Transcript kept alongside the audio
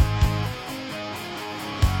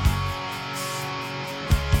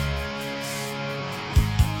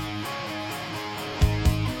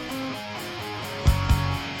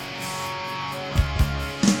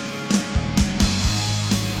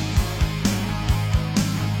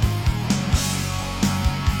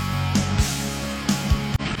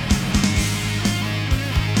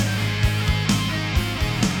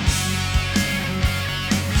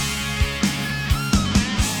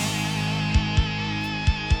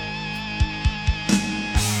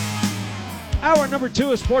Hour number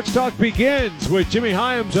 2 of Sports Talk begins with Jimmy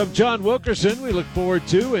Hyams of John Wilkerson. We look forward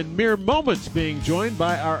to, in mere moments, being joined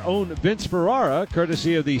by our own Vince Ferrara,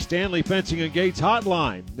 courtesy of the Stanley Fencing and Gates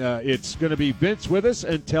hotline. It's going to be Vince with us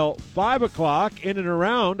until 5 o'clock. In and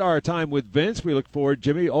around our time with Vince, we look forward,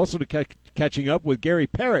 Jimmy, also to catching up with Gary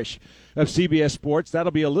Parrish of CBS Sports.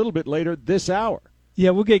 That'll be a little bit later this hour.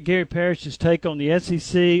 Yeah, we'll get Gary Parrish's take on the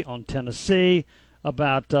SEC, on Tennessee,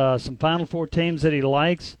 about some Final Four teams that he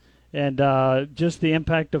likes, and just the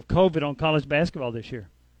impact of COVID on college basketball this year.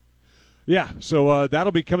 Yeah, so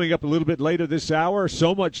that'll be coming up a little bit later this hour.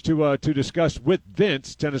 So much to discuss with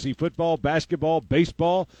Vince. Tennessee football, basketball,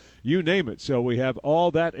 baseball, you name it. So we have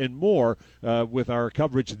all that and more with our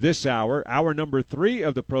coverage this hour. Hour number 3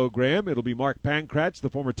 of the program, it'll be Mark Pankratz, the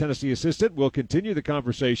former Tennessee assistant. We'll continue the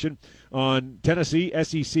conversation on Tennessee,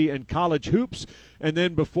 SEC, and college hoops. And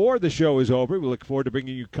then before the show is over, we look forward to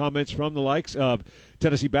bringing you comments from the likes of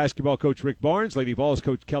Tennessee basketball coach Rick Barnes, Lady Vols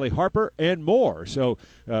coach Kelly Harper, and more. So,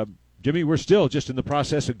 Jimmy, we're still just in the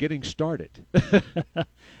process of getting started.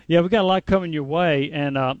 Yeah, we've got a lot coming your way.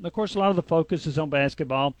 And, of course, a lot of the focus is on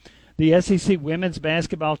basketball. The SEC women's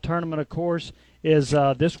basketball tournament, of course, is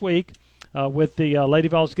this week with the Lady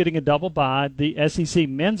Vols getting a double bye. The SEC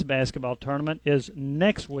men's basketball tournament is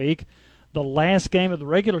next week. The last game of the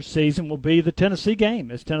regular season will be the Tennessee game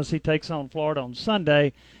as Tennessee takes on Florida on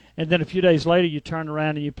Sunday. And then a few days later, you turn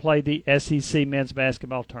around and you play the SEC men's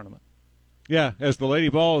basketball tournament. Yeah, as the Lady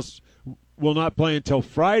Vols will not play until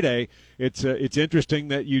Friday, it's interesting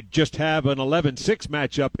that you just have an 11-6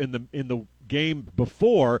 matchup in the game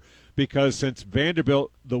before, because since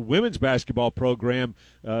Vanderbilt, the women's basketball program,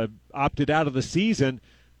 opted out of the season,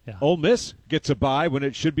 Ole Miss gets a bye when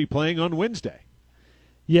it should be playing on Wednesday.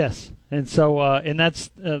 Yes, and so and that's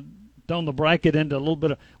thrown the bracket into a little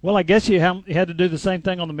bit of – well, I guess you had to do the same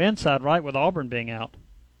thing on the men's side, right, with Auburn being out.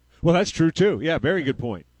 Well, that's true, too. Yeah, very good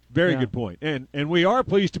point. Very good point. And we are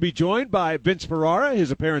pleased to be joined by Vince Ferrara.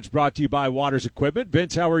 His appearance brought to you by Waters Equipment.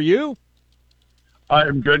 Vince, how are you?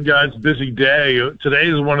 I'm good, guys. Busy day. Today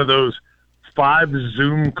is one of those 5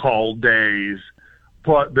 Zoom call days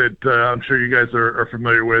that I'm sure you guys are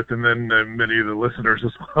familiar with, and then many of the listeners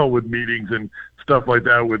as well, with meetings and stuff like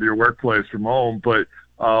that with your workplace from home. But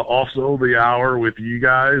also the hour with you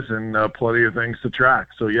guys and plenty of things to track.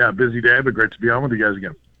 So, yeah, busy day, but great to be on with you guys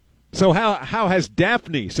again. So how has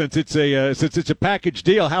Daphne, since it's a package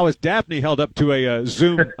deal, how has Daphne held up to a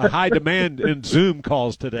high demand in Zoom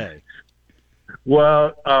calls today?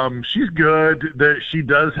 Well, she's good. She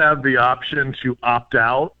does have the option to opt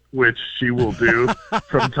out, which she will do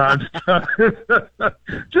from time to time.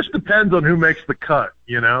 Just depends on who makes the cut,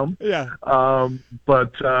 you know? Yeah.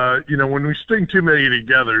 But when we string too many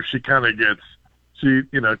together, she kind of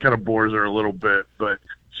bores her a little bit. But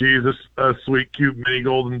she's a sweet, cute mini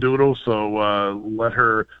golden doodle, so let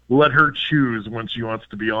her choose when she wants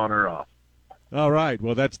to be on or off. All right.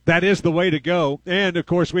 Well, that is the way to go. And, of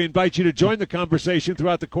course, we invite you to join the conversation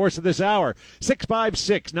throughout the course of this hour.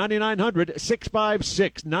 656-9900,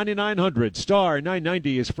 656-9900. Star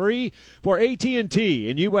 990 is free for AT&T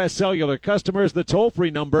and U.S. Cellular customers. The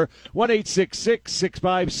toll-free number,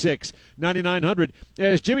 1-866-656-9900.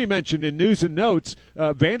 As Jimmy mentioned in news and notes,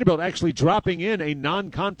 Vanderbilt actually dropping in a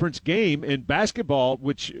non-conference game in basketball,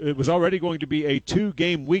 which it was already going to be a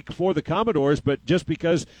 2-game week for the Commodores, but just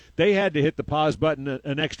because they had to hit the pause button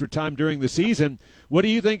an extra time during the season. What do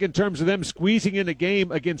you think in terms of them squeezing in a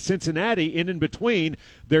game against Cincinnati in between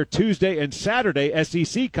their Tuesday and Saturday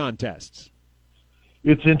SEC contests?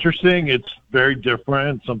 It's interesting. It's very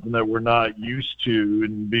different, something that we're not used to,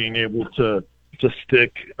 and being able to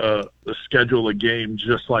schedule a game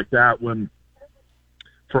just like that, when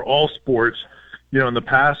for all sports, in the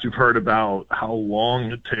past you've heard about how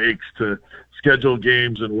long it takes to schedule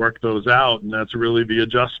games and work those out, and that's really the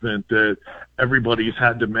adjustment that everybody's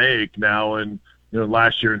had to make now. And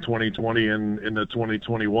last year in 2020 and into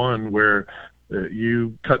 2021, where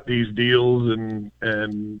you cut these deals and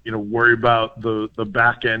worry about the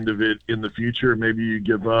back end of it in the future. Maybe you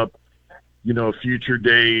give up a future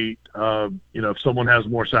date. If someone has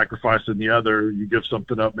more sacrifice than the other, you give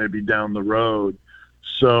something up maybe down the road.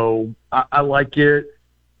 So I like it.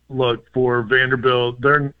 Look, for Vanderbilt,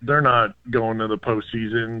 they're not going to the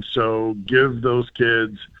postseason, so give those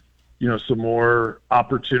kids, some more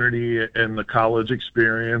opportunity in the college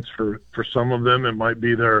experience. For some of them, it might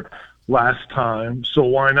be their last time, so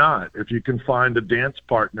why not? If you can find a dance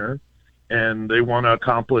partner and they want to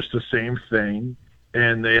accomplish the same thing,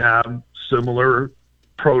 and they have similar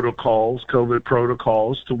protocols, COVID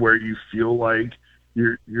protocols, to where you feel like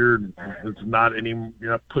you're not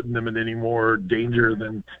putting them in any more danger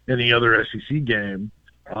than any other SEC game,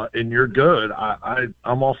 and you're good, I'm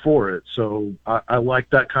all for it. So I like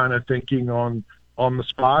that kind of thinking on the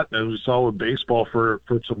spot. As we saw with baseball for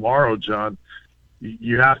tomorrow, John,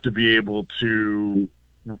 you have to be able to,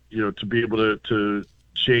 to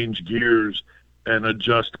change gears and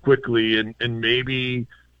adjust quickly. And maybe,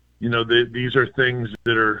 these are things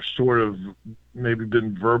that are sort of maybe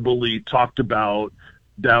been verbally talked about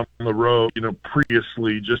down the road,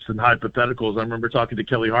 previously, just in hypotheticals. I remember talking to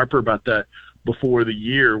Kelly Harper about that before the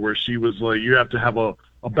year, where she was like, you have to have a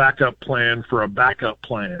backup plan for a backup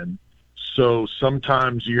plan. So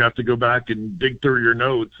sometimes you have to go back and dig through your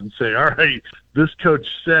notes and say, all right, this coach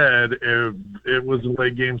said if it was a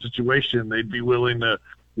late game situation, they'd be willing to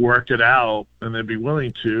work it out, and they'd be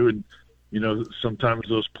willing to. And, sometimes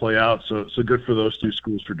those play out. So good for those two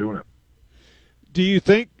schools for doing it. Do you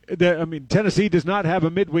think that, Tennessee does not have a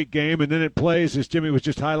midweek game, and then it plays, as Jimmy was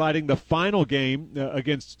just highlighting, the final game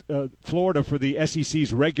against Florida for the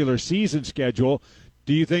SEC's regular season schedule.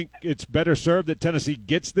 Do you think it's better served that Tennessee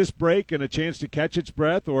gets this break and a chance to catch its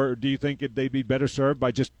breath, or do you think they'd be better served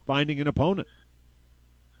by just finding an opponent?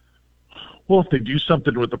 Well, if they do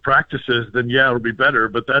something with the practices, then yeah, it'll be better.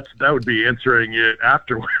 But that would be answering it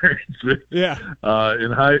afterwards. Yeah.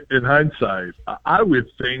 In hindsight, I would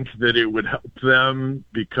think that it would help them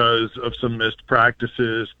because of some missed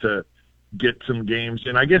practices to get some games.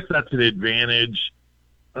 And I guess that's an advantage,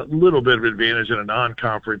 a little bit of advantage in a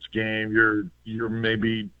non-conference game. You're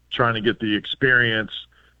maybe trying to get the experience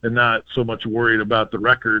and not so much worried about the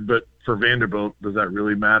record. But for Vanderbilt, does that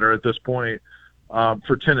really matter at this point?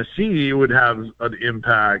 For Tennessee, it would have an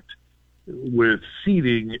impact with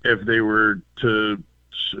seeding if the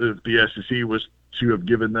SEC was to have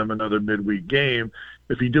given them another midweek game.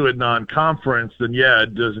 If you do it non-conference, then yeah,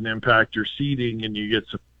 it doesn't impact your seeding, and you get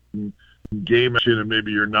some game action, and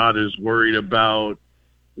maybe you're not as worried about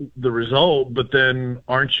the result. But then,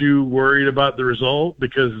 aren't you worried about the result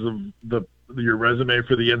because of your resume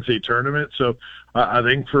for the NCAA tournament? So I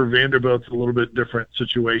think for Vanderbilt, it's a little bit different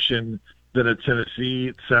situation than at Tennessee.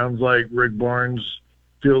 It sounds like Rick Barnes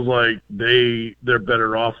feels like they're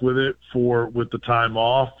better off with it with the time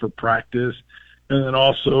off for practice, and then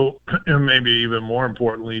also, and maybe even more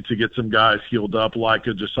importantly, to get some guys healed up, like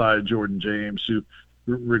a Josiah Jordan-James, who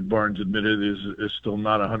Rick Barnes admitted is still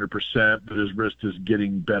not 100%, but his wrist is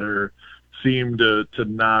getting better. Seemed to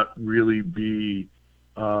not really be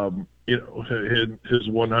his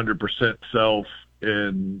 100% self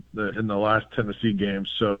in the last Tennessee game.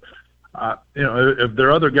 So if there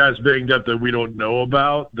are other guys banged up that we don't know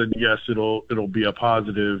about, then yes, it'll be a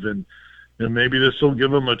positive, and maybe this will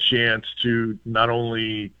give them a chance to not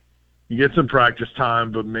only get some practice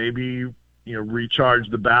time, but maybe recharge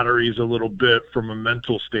the batteries a little bit from a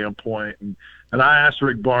mental standpoint. And I asked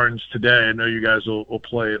Rick Barnes today, I know you guys will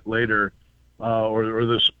play it later or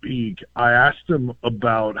this week. I asked him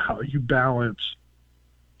about how you balance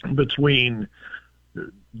between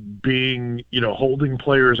being, holding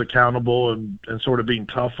players accountable and sort of being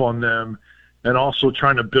tough on them, and also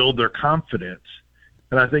trying to build their confidence.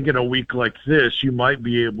 And I think in a week like this, you might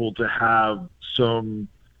be able to have some,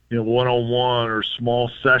 one-on-one or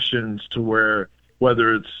small sessions to where,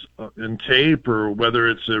 whether it's in tape or whether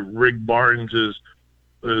it's at Rick Barnes'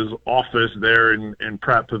 office there in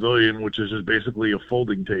Pratt Pavilion, which is just basically a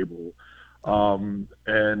folding table. And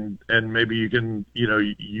maybe you can,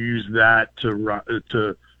 use that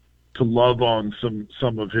to love on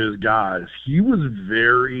some of his guys. He was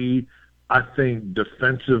very, I think,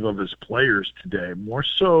 defensive of his players today, more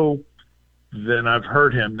so than I've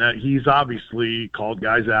heard him. That he's obviously called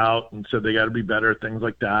guys out and said they got to be better, things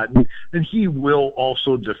like that. And he will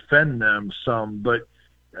also defend them some, but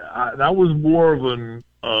that was more of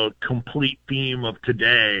a complete theme of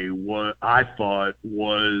today. What I thought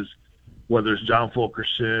was, whether it's John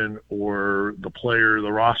Fulkerson or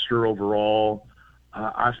the roster overall,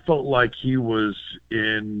 I felt like he was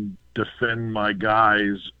in defend my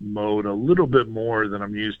guys mode a little bit more than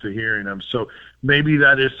I'm used to hearing him. So maybe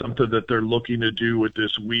that is something that they're looking to do with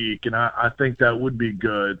this week, and I think that would be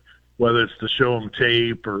good, whether it's to show them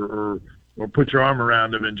tape or put your arm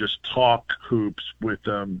around them and just talk hoops with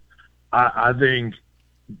them. I think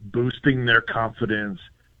boosting their confidence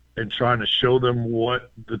and trying to show them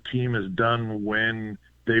what the team has done when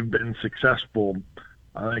they've been successful,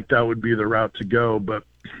 I think that would be the route to go. But,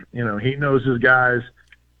 he knows his guys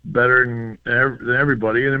better than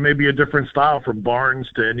everybody, and it may be a different style from Barnes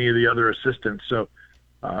to any of the other assistants. So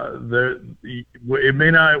it may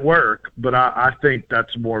not work, but I think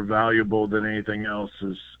that's more valuable than anything else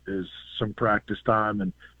is some practice time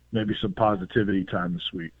and maybe some positivity time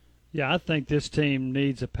this week. Yeah, I think this team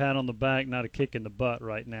needs a pat on the back, not a kick in the butt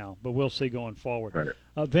right now, but we'll see going forward.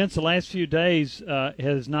 Right. Vince, the last few days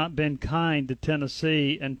has not been kind to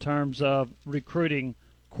Tennessee in terms of recruiting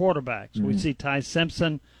quarterbacks. We see Ty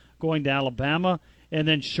Simpson going to Alabama, and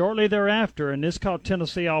then shortly thereafter, and this caught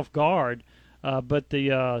Tennessee off guard, but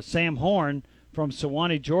the Sam Horn from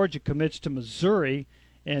Sewanee, Georgia, commits to Missouri,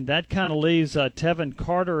 and that kind of leaves Tevin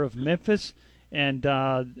Carter of Memphis and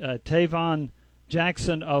Tavon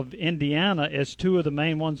Jackson of Indiana as two of the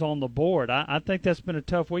main ones on the board. I think that's been a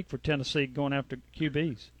tough week for Tennessee going after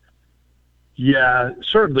QBs. Yeah,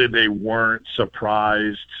 certainly they weren't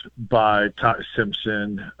surprised by Ty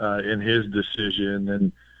Simpson in his decision.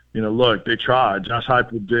 And, look, they tried. Josh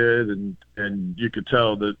Heupel did, and you could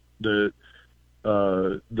tell that the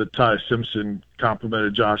Ty Simpson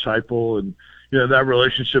complimented Josh Heupel, and, that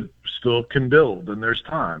relationship still can build, and there's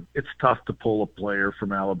time. It's tough to pull a player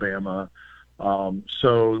from Alabama.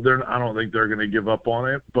 So I don't think they're going to give up on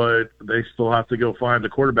it, but they still have to go find a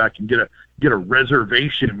quarterback and get a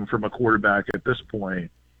reservation from a quarterback at this point.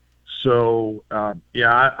 So,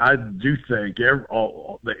 I do think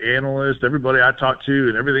all the analysts, everybody I talked to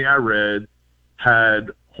and everything I read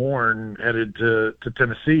had Horn headed to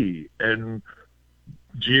Tennessee. And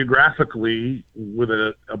geographically, with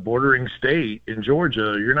a bordering state in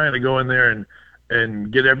Georgia, you're not going to go in there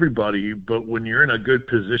and get everybody, but when you're in a good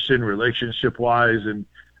position relationship-wise and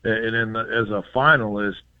as a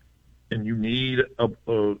finalist, and you need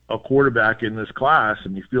a quarterback in this class,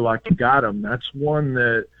 and you feel like you got him, that's one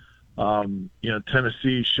that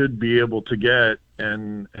Tennessee should be able to get,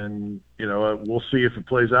 and we'll see if it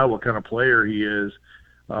plays out what kind of player he is.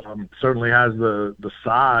 Certainly has the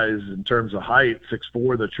size in terms of height,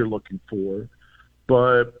 6'4", that you're looking for,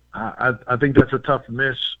 but I think that's a tough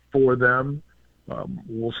miss for them.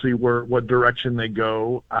 We'll see what direction they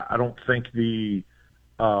go. I don't think the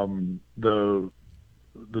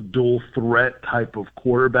dual threat type of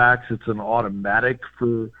quarterbacks, it's an automatic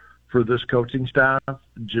for this coaching staff.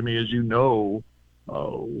 Jimmy, as you know,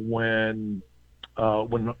 when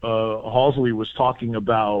Halsley was talking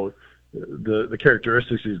about the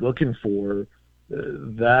characteristics he's looking for,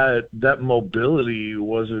 that mobility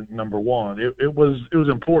wasn't number one. It was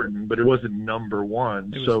important, but it wasn't number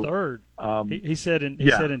one. It was third. He said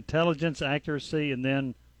intelligence, accuracy, and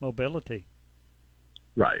then mobility.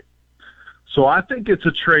 Right. So I think it's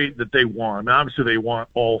a trait that they want. Obviously, they want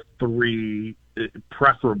all three,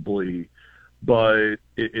 preferably, but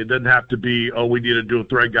it doesn't have to be, we need a dual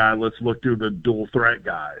threat guy, let's look through the dual threat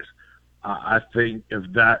guys. I think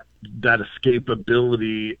if that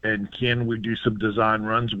escapability and can we do some design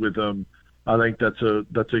runs with them, I think that's a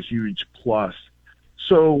huge plus.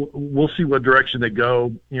 So we'll see what direction they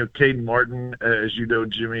go. Caden Martin, as you know,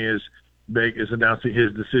 Jimmy, is announcing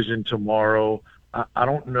his decision tomorrow. I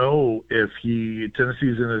don't know if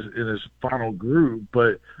Tennessee's in his final group,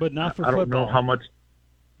 but not for I don't football. know how much.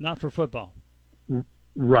 Not for football.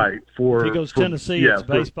 Right. If he goes Tennessee, it's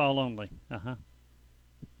baseball only.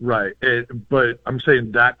 Right, but I'm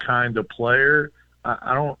saying that kind of player,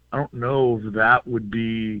 I don't know if that would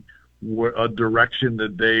be a direction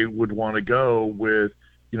that they would want to go with.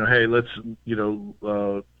 Hey, let's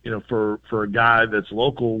for a guy that's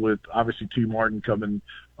local, with obviously T. Martin coming,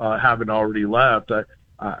 having already left.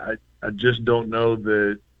 I just don't know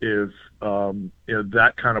that if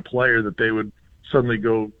that kind of player that they would suddenly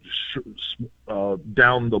go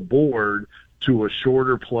down the board to a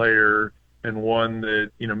shorter player, and one that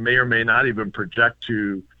may or may not even project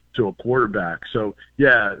to a quarterback. So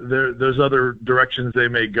yeah, there's other directions they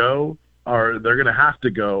may go, or they're going to have to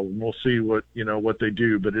go, and we'll see what they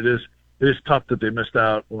do. But it is tough that they missed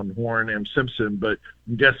out on Horn and Simpson, but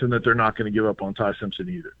I'm guessing that they're not going to give up on Ty Simpson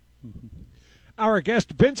either. Our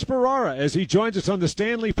guest, Vince Ferrara, as he joins us on the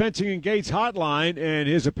Stanley Fencing and Gates hotline, and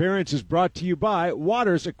his appearance is brought to you by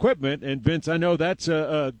Waters Equipment. And, Vince, I know that's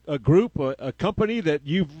a group, a company that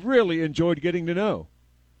you've really enjoyed getting to know.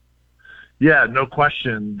 Yeah, no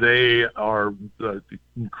question. They are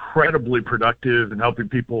incredibly productive in helping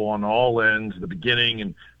people on all ends, the beginning,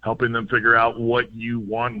 and helping them figure out what you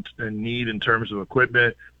want and need in terms of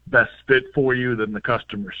equipment, best fit for you, then the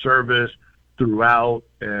customer service throughout,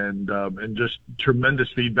 and just tremendous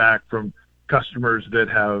feedback from customers that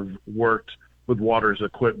have worked with Waters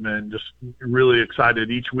Equipment. Just really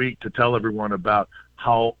excited each week to tell everyone about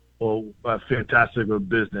how fantastic of a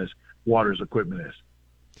business Waters Equipment is.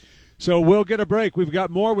 So we'll get a break. We've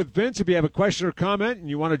got more with Vince. If you have a question or comment and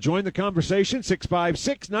you want to join the conversation,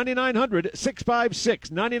 656-9900,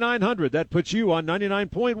 656-9900. That puts you on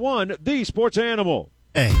 99.1, the Sports Animal.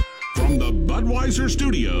 Hey. From the Budweiser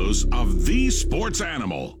studios of The Sports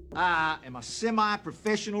Animal. I am a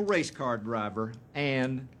semi-professional race car driver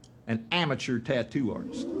and an amateur tattoo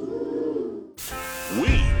artist.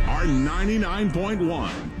 We are 99.1,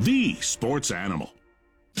 The Sports Animal.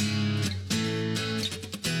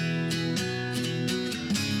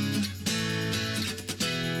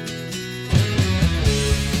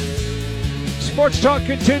 Sports Talk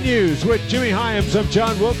continues with Jimmy Hyams. I'm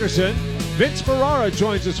John Wilkerson. Vince Ferrara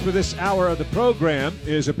joins us for this hour of the program.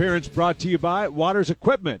 His appearance brought to you by Waters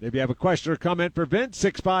Equipment. If you have a question or comment for Vince,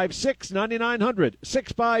 656-9900.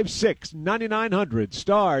 656-9900.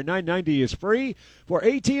 Star 990 is free for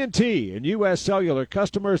AT&T and U.S. Cellular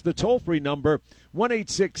customers. The toll-free number,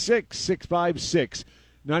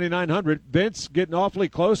 1-866-656-9900. Vince, getting awfully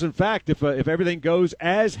close. In fact, if everything goes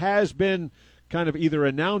as has been kind of either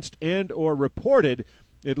announced and or reported,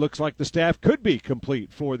 it looks like the staff could be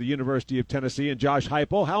complete for the University of Tennessee and Josh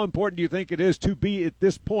Heupel. How important do you think it is to be at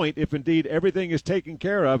this point if indeed everything is taken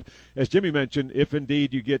care of, as Jimmy mentioned, if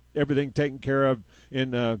indeed you get everything taken care of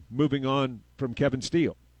in moving on from Kevin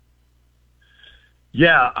Steele?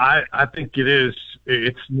 Yeah, I think it is.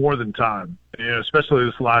 It's more than time. You know, especially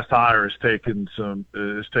this last hire has taken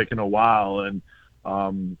a while, and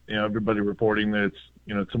everybody reporting that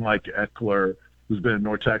it's Mike Eckler, who's been in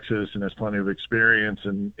North Texas and has plenty of experience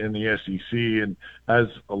in the SEC. And as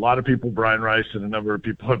a lot of people, Brian Rice and a number of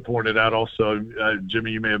people have pointed out also,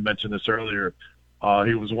 Jimmy, you may have mentioned this earlier,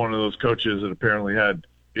 he was one of those coaches that apparently had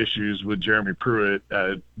issues with Jeremy Pruitt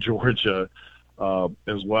at Georgia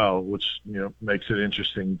as well, which, makes it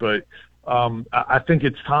interesting. But I think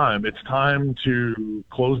it's time. It's time to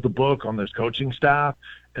close the book on this coaching staff.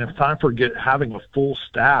 And it's time for having a full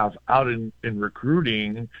staff out in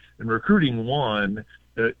recruiting one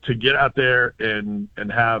to get out there and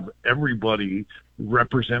have everybody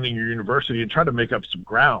representing your university and try to make up some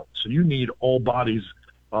ground. So you need all bodies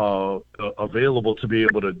available to be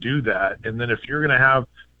able to do that. And then if you're going to have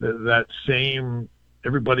that same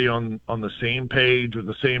everybody on the same page with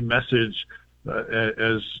the same message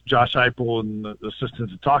as Josh Heupel and the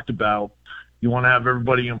assistants have talked about, you want to have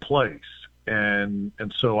everybody in place. And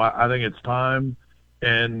so I think it's time,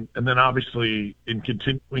 and then obviously in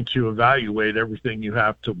continuing to evaluate everything you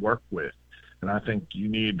have to work with. And I think you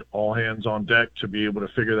need all hands on deck to be able to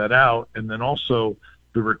figure that out. And then also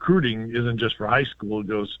the recruiting isn't just for high school. It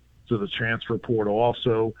goes to the transfer portal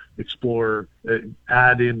also, explore,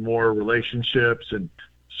 add in more relationships. And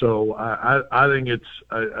so I think it's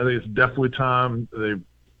definitely time.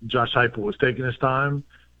 Josh Heupel was taking his time,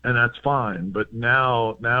 and that's fine. But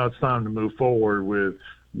now it's time to move forward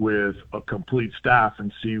with a complete staff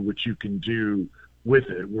and see what you can do with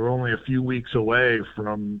it. We're only a few weeks away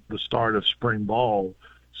from the start of spring ball.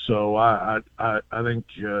 So I think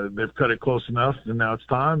they've cut it close enough, and now it's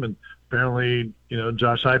time. And apparently,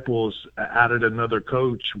 Josh Heupel has added another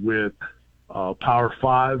coach with Power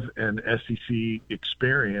 5 and SEC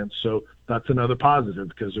experience. So that's another positive,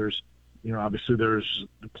 because there's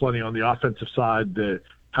plenty on the offensive side that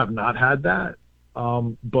have not had that.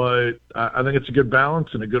 But I think it's a good balance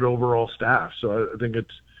and a good overall staff. So I think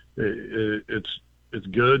it's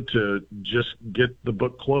good to just get the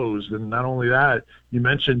book closed. And not only that, you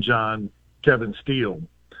mentioned Kevin Steele.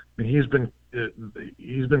 I mean,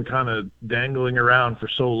 he's been kind of dangling around for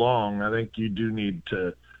so long. I think you do need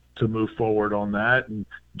to move forward on that and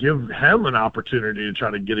give him an opportunity to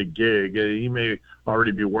try to get a gig. He may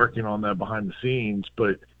already be working on that behind the scenes,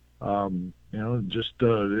 but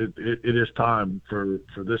it is time for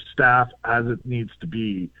this staff, as it needs to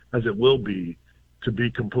be, as it will be, to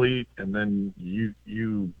be complete, and then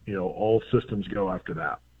all systems go after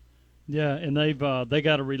that. Yeah, and they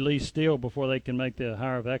got to release Steele before they can make the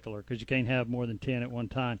hire of Eckler, because you can't have more than 10 at one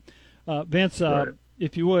time. Vince, right.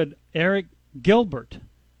 If you would, Eric Gilbert,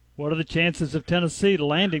 what are the chances of Tennessee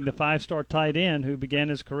landing the 5-star tight end who began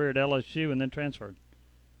his career at LSU and then transferred?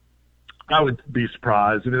 I would be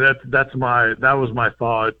surprised. I mean, that was my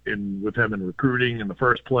thought with him in recruiting in the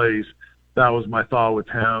first place. That was my thought with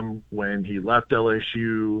him when he left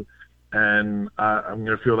LSU, and I'm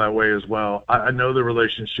going to feel that way as well. I know the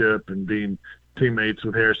relationship and being teammates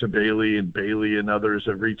with Harrison Bailey and others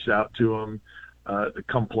have reached out to him to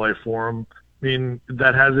come play for him. I mean,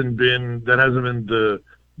 that hasn't been the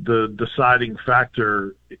deciding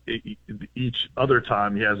factor each other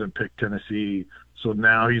time he hasn't picked Tennessee. So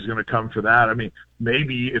now he's going to come for that. I mean,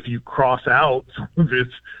 maybe if you cross out some of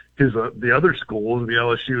the other schools, the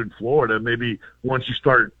LSU and Florida, maybe once you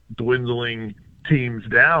start dwindling teams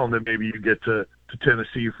down, then maybe you get to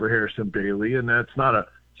Tennessee for Harrison Bailey. And that's not a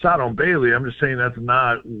shot on Bailey. I'm just saying that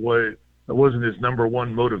wasn't his number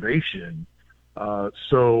one motivation. To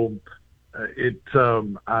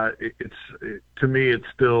me, it's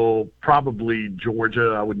still probably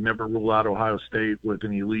Georgia. I would never rule out Ohio State with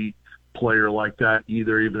an elite player like that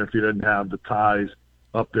either, even if he doesn't have the ties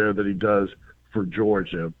up there that he does for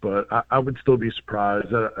Georgia. But I would still be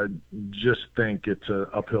surprised. I just think it's an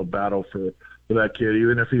uphill battle for that kid,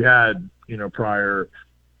 even if he had, prior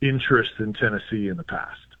interest in Tennessee in the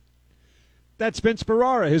past. That's Vince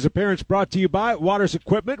Ferrara. His appearance brought to you by Waters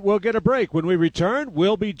Equipment. We'll get a break. When we return,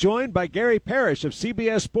 we'll be joined by Gary Parrish of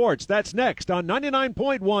CBS Sports. That's next on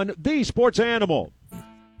 99.1 The Sports Animal.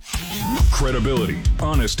 Credibility,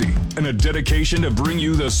 honesty, and a dedication to bring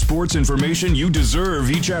you the sports information you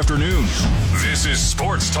deserve each afternoon. This is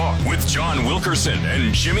Sports Talk with John Wilkerson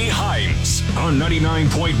and Jimmy Himes on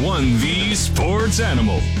 99.1 The Sports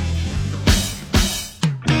Animal.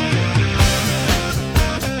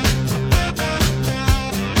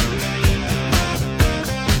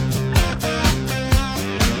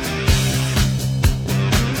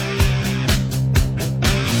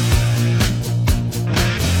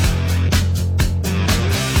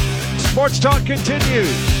 Sports Talk continues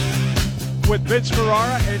with Vince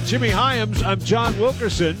Ferrara and Jimmy Hyams. I'm John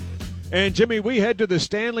Wilkerson. And, Jimmy, we head to the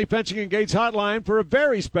Stanley Fencing and Gates hotline for a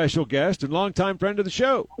very special guest and longtime friend of the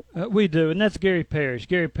show. We do, and that's Gary Parrish.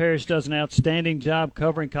 Gary Parrish does an outstanding job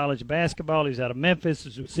covering college basketball. He's out of Memphis.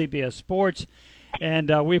 He's with CBS Sports.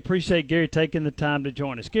 And we appreciate Gary taking the time to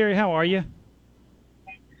join us. Gary, how are you?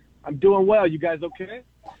 I'm doing well. You guys okay?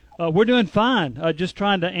 We're doing fine. Just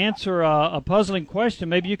trying to answer a puzzling question.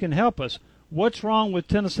 Maybe you can help us. What's wrong with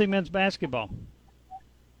Tennessee men's basketball?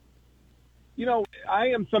 I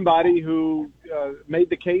am somebody who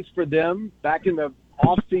made the case for them back in the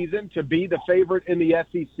offseason to be the favorite in the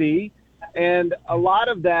SEC. And a lot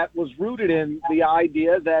of that was rooted in the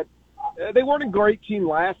idea that they weren't a great team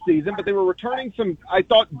last season, but they were returning some, I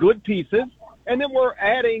thought, good pieces. And then we're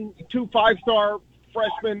adding 2 5-star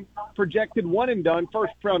freshman projected one-and-done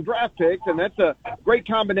first-round draft picks, and that's a great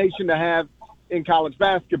combination to have in college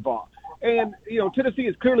basketball. And, Tennessee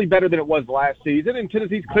is clearly better than it was last season, and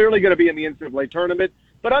Tennessee's clearly going to be in the NCAA tournament,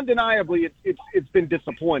 but undeniably it's been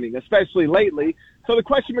disappointing, especially lately. So the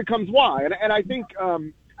question becomes why, and I think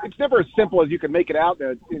it's never as simple as you can make it out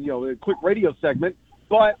in a quick radio segment,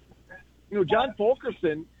 but, John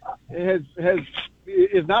Fulkerson is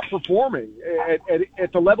not performing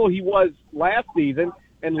at the level he was last season.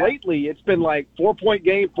 And lately it's been like 4-point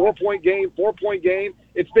game, 4-point game, 4-point game.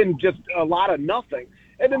 It's been just a lot of nothing.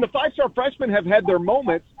 And then the 5-star freshmen have had their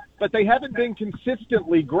moments, but they haven't been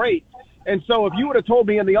consistently great. And so if you would have told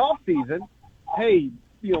me in the offseason, hey,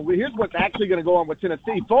 here's what's actually going to go on with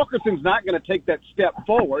Tennessee, Fulkerson's not going to take that step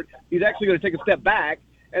forward. He's actually going to take a step back.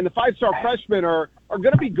 And the 5-star freshmen are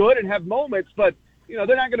going to be good and have moments, but they're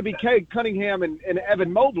not going to be Cade Cunningham and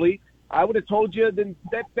Evan Mobley. I would have told you then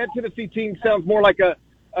that Tennessee team sounds more like a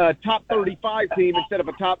top 35 team instead of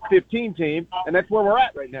a top 15 team, and that's where we're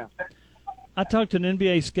at right now. I talked to an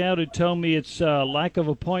NBA scout who told me it's lack of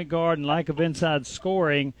a point guard and lack of inside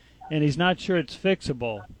scoring, and he's not sure it's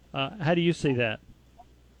fixable. How do you see that?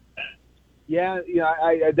 Yeah,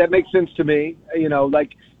 that makes sense to me.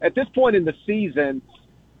 Like at this point in the season,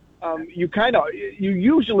 you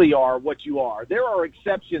usually are what you are. There are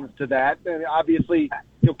exceptions to that, and obviously,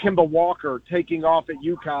 Kemba Walker taking off at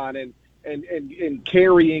UConn and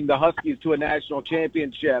carrying the Huskies to a national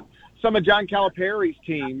championship. Some of John Calipari's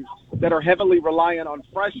teams that are heavily reliant on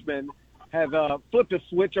freshmen have flipped a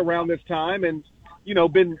switch around this time and,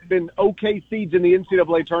 been okay seeds in the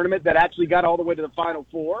NCAA tournament that actually got all the way to the Final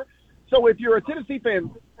Four. So if you're a Tennessee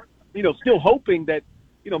fan, still hoping that,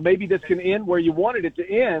 maybe this can end where you wanted it to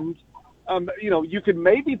end, you could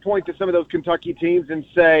maybe point to some of those Kentucky teams and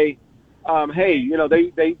say, hey,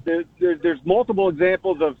 there's multiple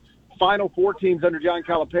examples of Final Four teams under John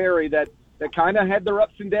Calipari that kind of had their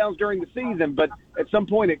ups and downs during the season, but at some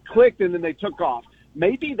point it clicked and then they took off.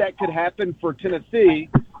 Maybe that could happen for Tennessee,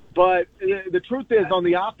 but the truth is on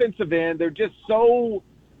the offensive end, they're just so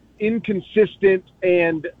inconsistent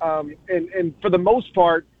and for the most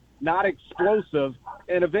part, not explosive.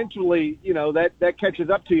 And eventually, that catches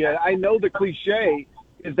up to you. I know the cliche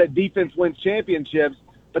is that defense wins championships,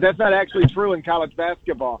 but that's not actually true in college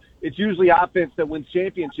basketball. It's usually offense that wins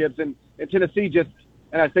championships, and Tennessee just,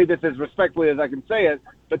 and I say this as respectfully as I can say it,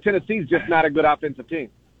 but Tennessee's just not a good offensive team.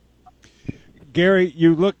 Gary,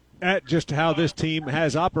 you look at just how this team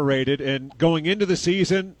has operated and going into the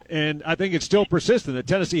season, and I think it's still persistent that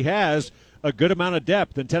Tennessee has a good amount of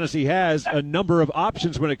depth, and Tennessee has a number of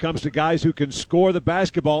options when it comes to guys who can score the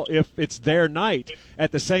basketball if it's their night.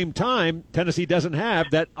 At the same time, Tennessee doesn't have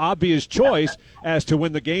that obvious choice as to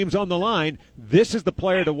when the game's on the line, this is the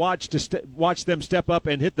player to watch watch them step up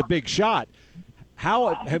and hit the big shot.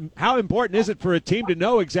 How important is it for a team to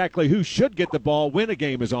know exactly who should get the ball when a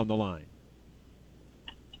game is on the line?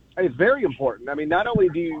 It's very important. I mean, not only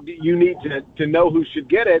do you need to know who should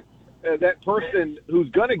get it, that person who's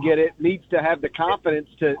going to get it needs to have the confidence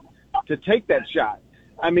to take that shot.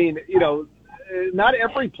 I mean, not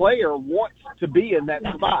every player wants to be in that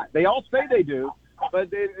spot. They all say they do,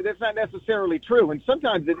 but that's not necessarily true. And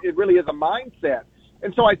sometimes it really is a mindset.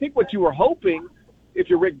 And so I think what you were hoping, if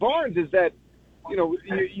you're Rick Barnes, is that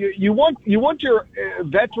you want your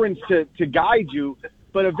veterans to guide you.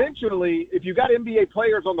 But eventually, if you got NBA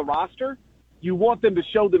players on the roster, you want them to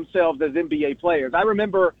show themselves as NBA players. I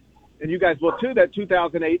remember, and you guys will too, that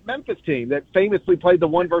 2008 Memphis team that famously played the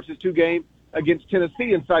 1-versus-2 game against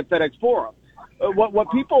Tennessee inside FedEx Forum.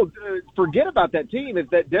 What people forget about that team is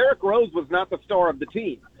that Derrick Rose was not the star of the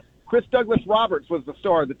team. Chris Douglas Roberts was the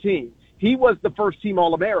star of the team. He was the first-team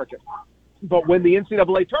All-American. But when the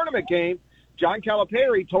NCAA tournament came, John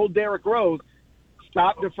Calipari told Derrick Rose,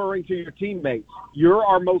 stop deferring to your teammates. You're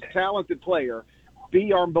our most talented player.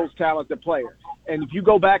 Be our most talented player. And if you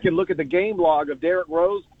go back and look at the game log of Derrick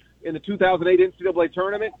Rose in the 2008 NCAA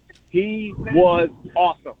tournament, he was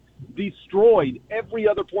awesome. Destroyed every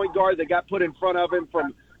other point guard that got put in front of him,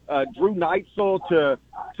 from Drew Neitzel to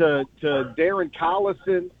Darren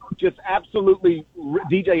Collison. Just absolutely,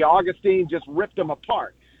 DJ Augustine just ripped them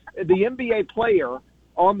apart. The NBA player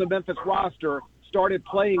on the Memphis roster started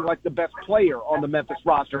playing like the best player on the Memphis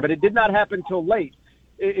roster, but it did not happen till late.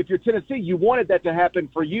 If you're Tennessee, you wanted that to happen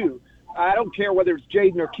for you. I don't care whether it's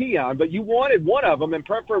Jaden or Keon, but you wanted one of them, and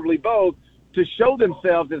preferably both, to show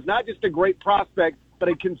themselves as not just a great prospect, but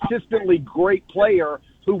a consistently great player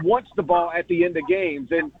who wants the ball at the end of games.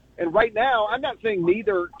 And right now, I'm not saying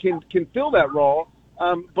neither can fill that role,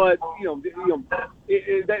 but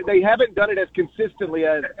they haven't done it as consistently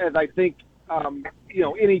as I think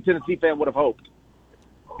any Tennessee fan would have hoped.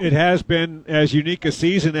 It has been as unique a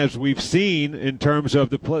season as we've seen in terms of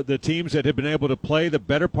the teams that have been able to play the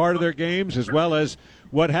better part of their games, as well as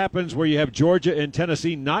what happens where you have Georgia and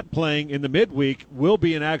Tennessee not playing in the midweek will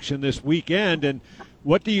be in action this weekend. And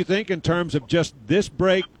what do you think in terms of just this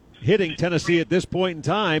break hitting Tennessee at this point in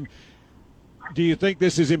time? Do you think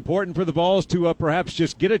this is important for the Vols to perhaps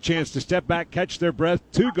just get a chance to step back, catch their breath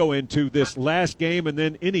to go into this last game and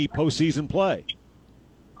then any postseason play?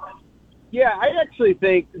 Yeah, I actually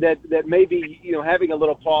think that maybe, having a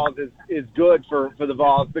little pause is good for the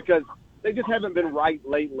Vols, because they just haven't been right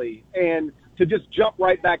lately. And to just jump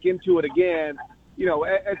right back into it again,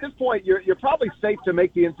 at this point, you're probably safe to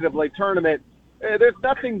make the NCAA tournament. There's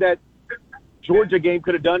nothing that Georgia game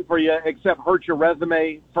could have done for you except hurt your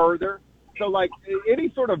resume further. So, like, any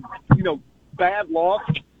sort of, bad loss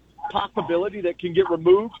possibility that can get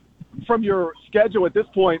removed from your schedule at this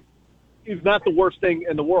point is not the worst thing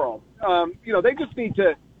in the world. They just need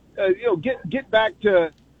to, get back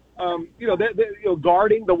to,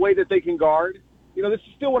 guarding the way that they can guard. This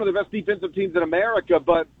is still one of the best defensive teams in America,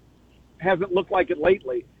 but hasn't looked like it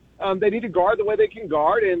lately. They need to guard the way they can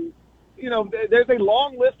guard, and there's a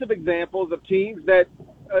long list of examples of teams that,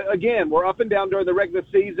 again, were up and down during the regular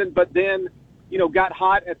season, but then, got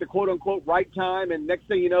hot at the quote-unquote right time, and next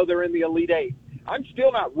thing you know, they're in the Elite Eight. I'm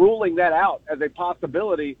still not ruling that out as a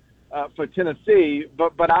possibility for Tennessee,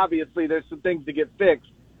 but obviously there's some things to get fixed,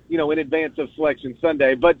 in advance of Selection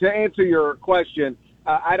Sunday. But to answer your question,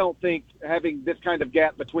 I don't think having this kind of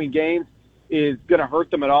gap between games is going to hurt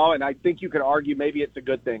them at all, and I think you could argue maybe it's a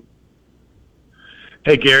good thing.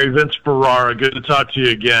 Hey, Gary, Vince Ferrara, good to talk to you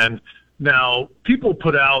again. Now, people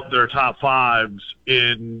put out their top fives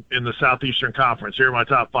in the Southeastern Conference. Here are my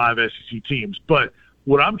top 5 SEC teams. But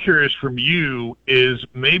what I'm curious from you is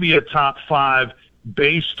maybe a top 5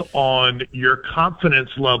 based on your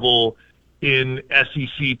confidence level in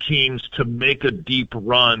SEC teams to make a deep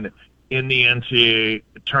run in the NCAA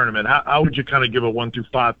tournament. How would you kind of give a 1 through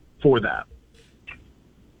 5 for that?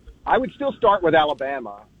 I would still start with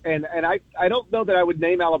Alabama. And I don't know that I would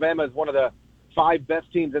name Alabama as one of the 5 best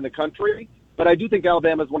teams in the country, but I do think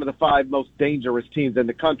Alabama is one of the 5 most dangerous teams in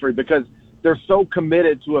the country because they're so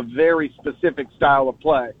committed to a very specific style of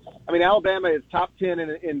play. I mean, Alabama is top 10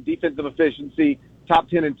 in defensive efficiency, top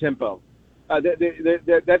 10 in tempo.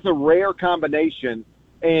 That's a rare combination.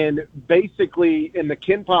 And basically in the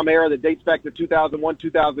Ken Pom era that dates back to 2001,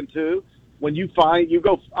 2002, when you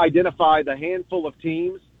go identify the handful of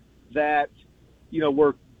teams that,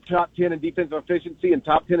 were top 10 in defensive efficiency and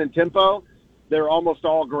top 10 in tempo, they're almost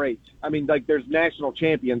all great. I mean, like there's national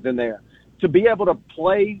champions in there. To be able to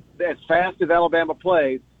play as fast as Alabama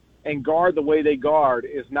plays and guard the way they guard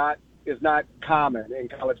is not common in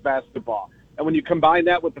college basketball. And when you combine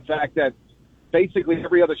that with the fact that basically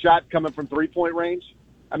every other shot coming from three-point range,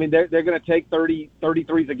 I mean, they're going to take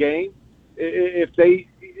 33s a game. If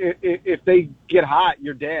they get hot,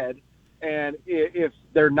 you're dead. And if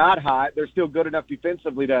they're not hot, they're still good enough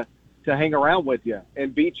defensively to hang around with you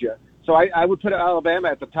and beat you. So I would put Alabama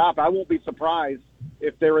at the top. I won't be surprised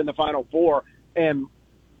if they're in the Final Four. And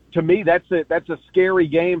to me, that's a scary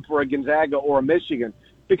game for a Gonzaga or a Michigan,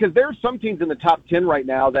 because there are some teams in the top 10 right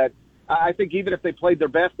now that I think even if they played their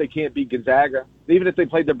best, they can't beat Gonzaga. Even if they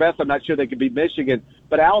played their best, I'm not sure they could beat Michigan.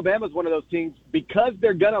 But Alabama's one of those teams, because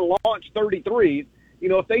they're going to launch 33s, you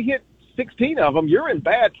know, if they hit 16 of them, you're in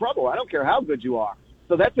bad trouble. I don't care how good you are.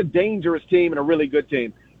 So that's a dangerous team and a really good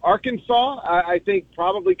team. Arkansas, I think,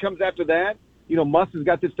 probably comes after that. You know, Muss has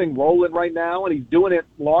got this thing rolling right now, and he's doing it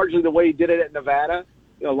largely the way he did it at Nevada.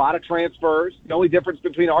 You know, a lot of transfers. The only difference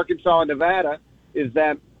between Arkansas and Nevada is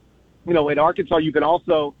that, you know, in Arkansas you can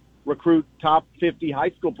also recruit top 50 high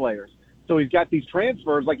school players. So he's got these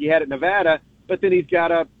transfers like he had at Nevada, but then he's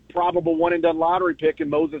got a probable one-and-done lottery pick in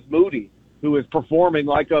Moses Moody, who is performing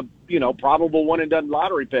like a, you know, probable one-and-done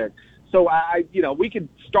lottery pick. So, we could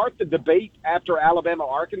start the debate after Alabama,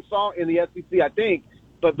 Arkansas in the SEC, I think,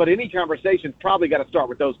 but any conversation's probably got to start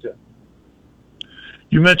with those two.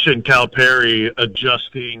 You mentioned Calipari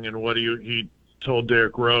adjusting and what he told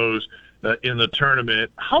Derrick Rose in the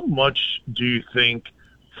tournament. How much do you think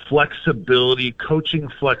flexibility, coaching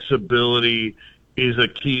flexibility, is a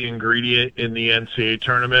key ingredient in the NCAA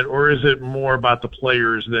tournament, or is it more about the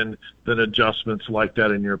players than adjustments like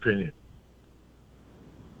that, in your opinion?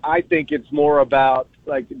 I think it's more about,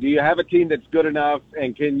 like, do you have a team that's good enough,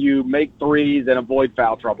 and can you make threes and avoid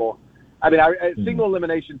foul trouble? I mean, a single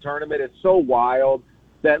elimination tournament is so wild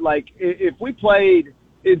that, like, if we played,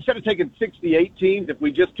 instead of taking 68 teams, if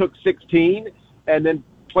we just took 16 and then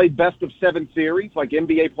played best of 7 series, like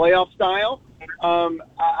NBA playoff style,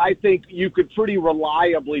 I think you could pretty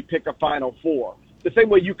reliably pick a Final Four. The same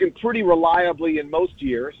way you can pretty reliably in most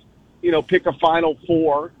years, you know, pick a Final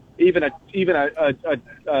Four, even a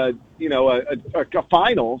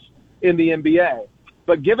finals in the NBA.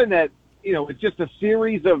 But given that, you know, it's just a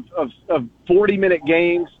series of 40-minute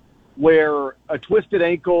games where a twisted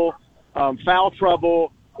ankle, foul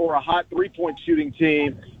trouble, or a hot three-point shooting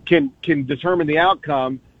team can determine the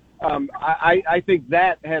outcome, I think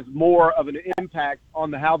that has more of an impact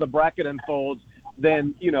on how the bracket unfolds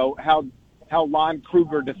than, you know, how Lon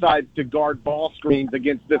Kruger decides to guard ball screens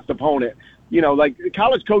against this opponent. You know, like,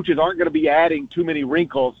 college coaches aren't going to be adding too many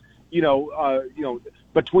wrinkles,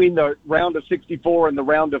 between the round of 64 and the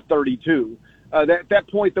round of 32. At that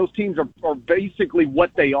point, those teams are basically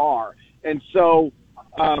what they are. And so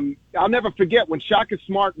I'll never forget when Shaka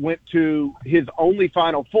Smart went to his only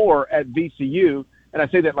Final Four at VCU, and I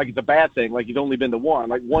say that like it's a bad thing, like he's only been to one.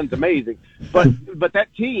 Like, one's amazing. But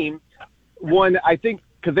that team won, I think,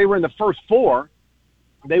 because they were in the first 4,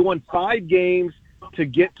 they won 5 games to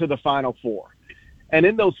get to the Final Four. And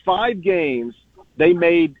in those 5 games, they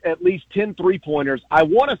made at least 10 three-pointers, I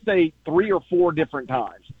want to say 3 or 4 different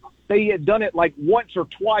times. They had done it like once or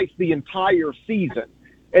twice the entire season.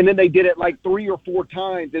 And then they did it like 3 or 4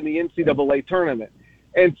 times in the NCAA tournament.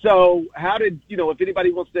 And so how did, you know, if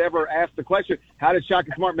anybody wants to ever ask the question, how did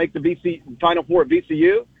Shaka Smart make the Final Four at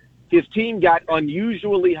VCU? His team got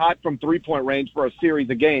unusually hot from three-point range for a series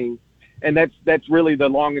of games, and that's really the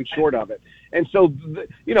long and short of it. And so,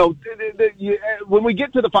 you know, when we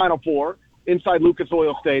get to the Final Four inside Lucas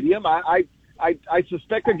Oil Stadium, I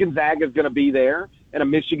suspect a Gonzaga is going to be there, and a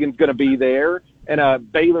Michigan's going to be there, and a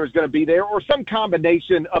Baylor's going to be there, or some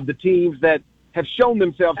combination of the teams that have shown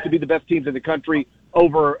themselves to be the best teams in the country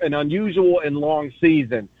over an unusual and long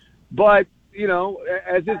season. But, you know,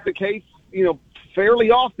 as is the case, you know,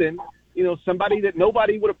 fairly often, you know, somebody that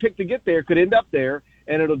nobody would have picked to get there could end up there,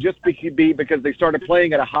 and it'll just be because they started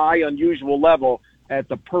playing at a high, unusual level at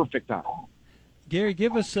the perfect time. Gary,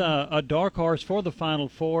 give us a dark horse for the Final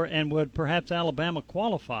Four, and would perhaps Alabama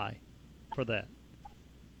qualify for that?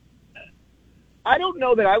 I don't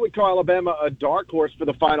know that I would call Alabama a dark horse for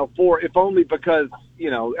the Final Four, if only because, you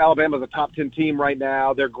know, Alabama's a top 10 team right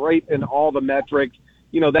now. They're great in all the metrics.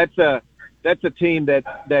 You know, that's a team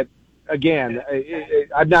that again,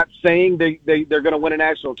 I'm not saying they're going to win a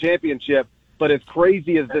national championship, but as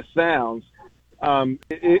crazy as this sounds,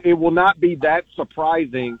 it will not be that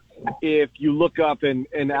surprising if you look up and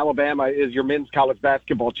Alabama is your men's college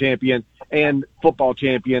basketball champion and football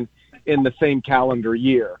champion in the same calendar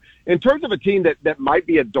year. In terms of a team that might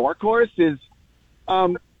be a dark horse is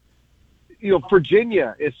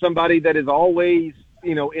Virginia is somebody that is always,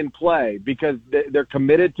 in play because they're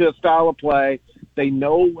committed to a style of play. They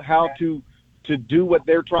know how to do what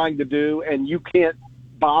they're trying to do, and you can't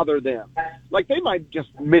bother them. Like, they might just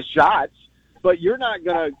miss shots, but you're not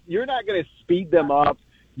gonna speed them up.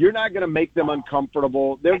 You're not gonna make them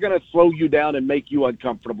uncomfortable. They're gonna slow you down and make you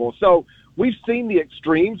uncomfortable. So we've seen the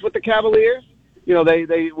extremes with the Cavaliers.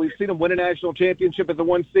 We've seen them win a national championship as a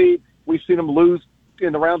 1 seed. We've seen them lose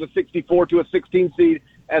in the round of 64 to a 16 seed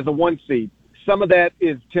as a 1 seed. Some of that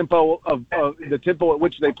is tempo of the tempo at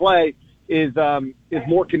which they play is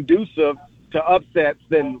more conducive to upsets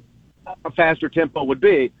than a faster tempo would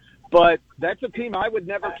be. But that's a team I would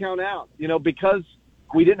never count out, because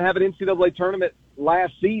we didn't have an NCAA tournament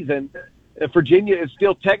last season. Virginia is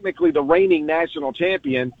still technically the reigning national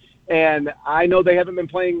champion, and I know they haven't been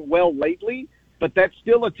playing well lately, but that's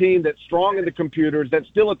still a team that's strong in the computers. That's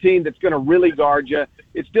still a team that's going to really guard you.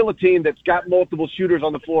 It's still a team that's got multiple shooters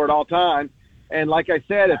on the floor at all times. And like I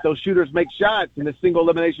said, if those shooters make shots in this single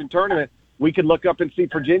elimination tournament, we could look up and see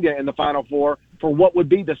Virginia in the Final Four for what would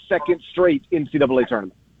be the second straight NCAA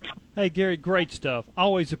tournament. Hey, Gary, great stuff.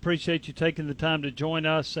 Always appreciate you taking the time to join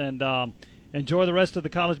us, and enjoy the rest of the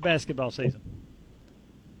college basketball season.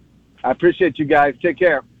 I appreciate you guys. Take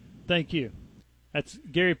care. Thank you. That's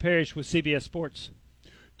Gary Parrish with CBS Sports.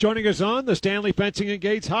 Joining us on the Stanley Fencing and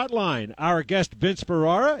Gates Hotline, our guest Vince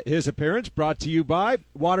Ferrara. His appearance brought to you by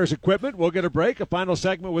Waters Equipment. We'll get a break. A final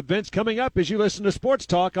segment with Vince coming up as you listen to Sports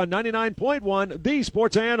Talk on 99.1, the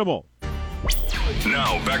Sports Animal.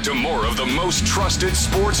 Now back to more of the most trusted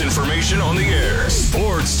sports information on the air.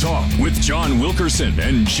 Sports Talk with John Wilkerson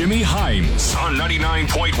and Jimmy Himes on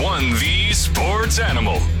 99.1, the Sports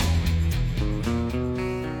Animal.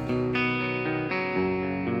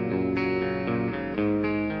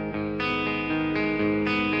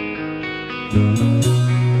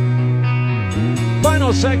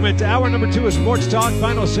 Final segment, hour number 2 of Sports Talk.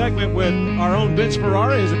 Final segment with our own Vince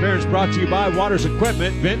Ferrara. His appearance brought to you by Waters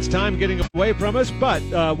Equipment. Vince, time getting away from us, but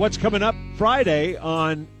what's coming up Friday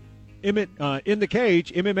on In the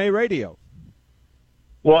Cage MMA Radio?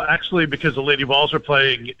 Well, actually, because the Lady Vols are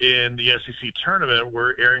playing in the SEC tournament,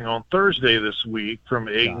 we're airing on Thursday this week from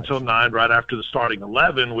 8 until 9, right after the starting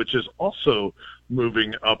 11, which is also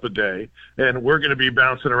moving up a day. And we're going to be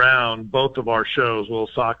bouncing around both of our shows, a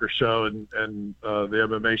little soccer show and the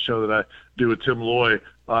MMA show that I do with Tim Loy.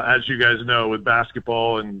 As you guys know, with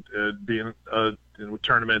basketball and being with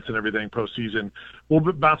tournaments and everything postseason, we'll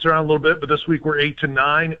bounce around a little bit. But this week we're 8 to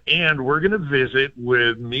 9, and we're going to visit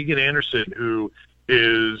with Megan Anderson, who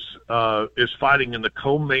is fighting in the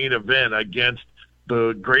co-main event against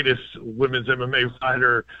the greatest women's MMA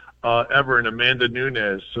fighter ever, in Amanda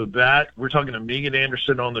Nunes. So that we're talking to Megan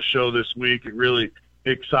Anderson on the show this week. Really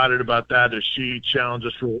excited about that as she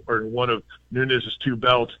challenges for one of Nunes' 2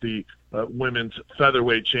 belts, the women's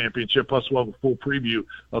featherweight championship. Plus, we'll have a full preview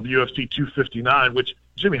of UFC 259, which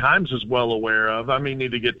Jimmy Himes is well aware of. I may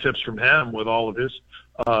need to get tips from him with all of his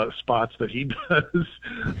spots that he does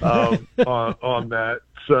on that.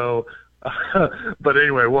 So, but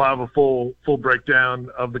anyway, we'll have a full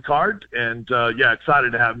breakdown of the card, and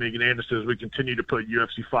excited to have Megan Anderson as we continue to put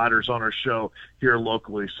UFC fighters on our show here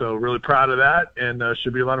locally. So really proud of that, and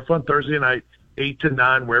should be a lot of fun Thursday night, 8 to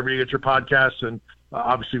 9, wherever you get your podcasts, and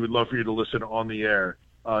obviously we'd love for you to listen on the air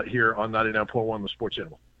here on 99.1 The Sports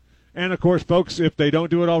Animal. And, of course, folks, if they don't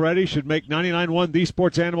do it already, should make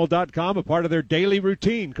 991thesportsanimal.com a part of their daily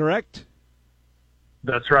routine, correct?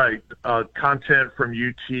 That's right. Content from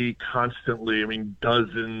UT constantly. I mean,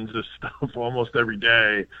 dozens of stuff almost every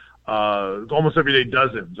day. Almost every day,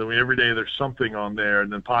 dozens. I mean, every day there's something on there. And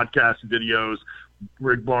then podcasts, videos.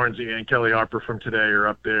 Rick Barnes and Kelly Harper from today are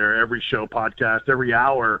up there. Every show podcast, every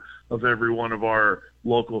hour of every one of our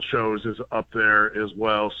local shows is up there as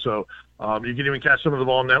well. So you can even catch some of the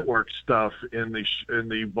Vol Network stuff in the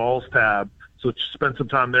Vols tab. So spend some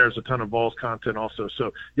time there. There's a ton of Vols content also.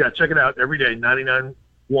 So, yeah, check it out every day,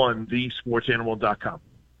 991thesportsanimal.com.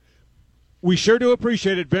 We sure do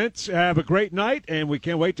appreciate it, Vince. Have a great night, and we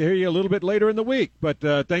can't wait to hear you a little bit later in the week. But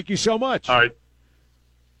thank you so much. All right.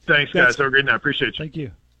 Thanks, guys. Have a great night. Appreciate you. Thank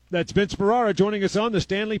you. That's Vince Ferrara joining us on the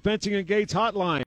Stanley Fencing and Gates Hotline.